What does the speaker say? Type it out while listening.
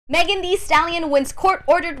Megan Thee Stallion wins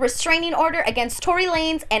court-ordered restraining order against Torey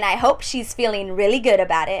Lanez, and I hope she's feeling really good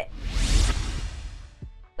about it.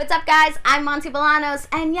 What's up, guys? I'm Monse Bolanos,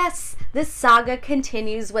 and yes, the saga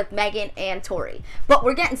continues with Megan and Tory, but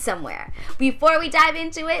we're getting somewhere. Before we dive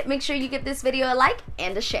into it, make sure you give this video a like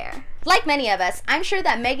and a share. Like many of us, I'm sure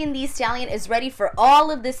that Megan Thee Stallion is ready for all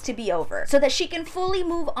of this to be over so that she can fully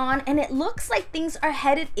move on, and it looks like things are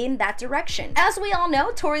headed in that direction. As we all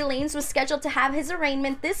know, Tory Lanez was scheduled to have his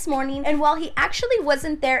arraignment this morning, and while he actually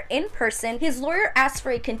wasn't there in person, his lawyer asked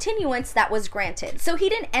for a continuance that was granted, so he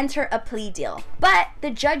didn't enter a plea deal. But the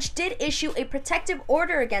judge did issue a protective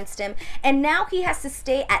order against him, and now he has to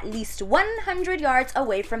stay at least 100 yards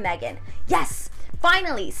away from Megan. Yes!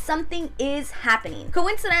 Finally, something is happening.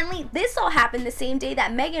 Coincidentally, this all happened the same day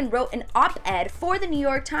that Megan wrote an op-ed for the New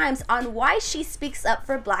York Times on why she speaks up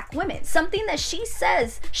for Black women, something that she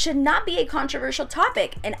says should not be a controversial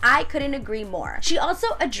topic, and I couldn't agree more. She also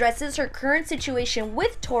addresses her current situation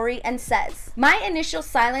with Tory and says, "My initial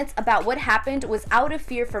silence about what happened was out of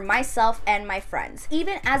fear for myself and my friends.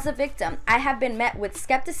 Even as a victim, I have been met with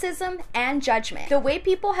skepticism and judgment. The way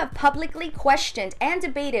people have publicly questioned and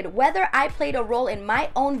debated whether I played a role in my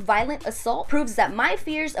own violent assault proves that my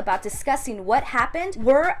fears about discussing what happened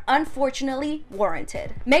were unfortunately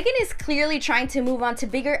warranted." Megan is clearly trying to move on to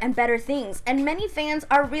bigger and better things, and many fans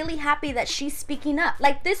are really happy that she's speaking up,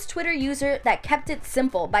 like this Twitter user that kept it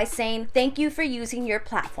simple by saying, "Thank you for using your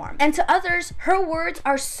platform." And to others, her words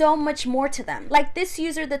are so much more to them, like this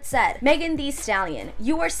user that said, "Megan Thee Stallion,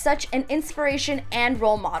 you are such an inspiration and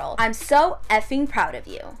role model. I'm so effing proud of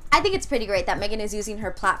you." I think it's pretty great that Megan is using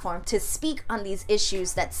her platform to speak on these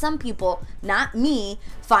issues that some people, not me,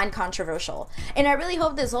 find controversial. And I really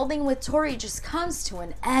hope this whole thing with Tory just comes to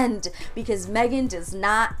an end, because Megan does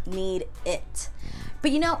not need it.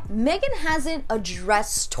 But you know, Megan hasn't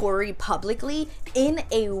addressed Tory publicly in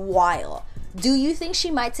a while. Do you think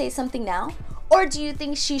she might say something now? Or do you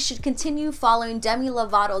think she should continue following Demi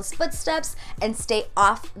Lovato's footsteps and stay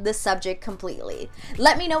off the subject completely?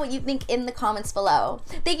 Let me know what you think in the comments below.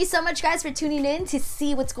 Thank you so much, guys, for tuning in to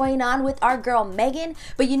see what's going on with our girl Megan.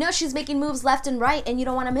 But you know she's making moves left and right, and you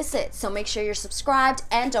don't want to miss it. So make sure you're subscribed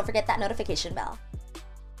and don't forget that notification bell.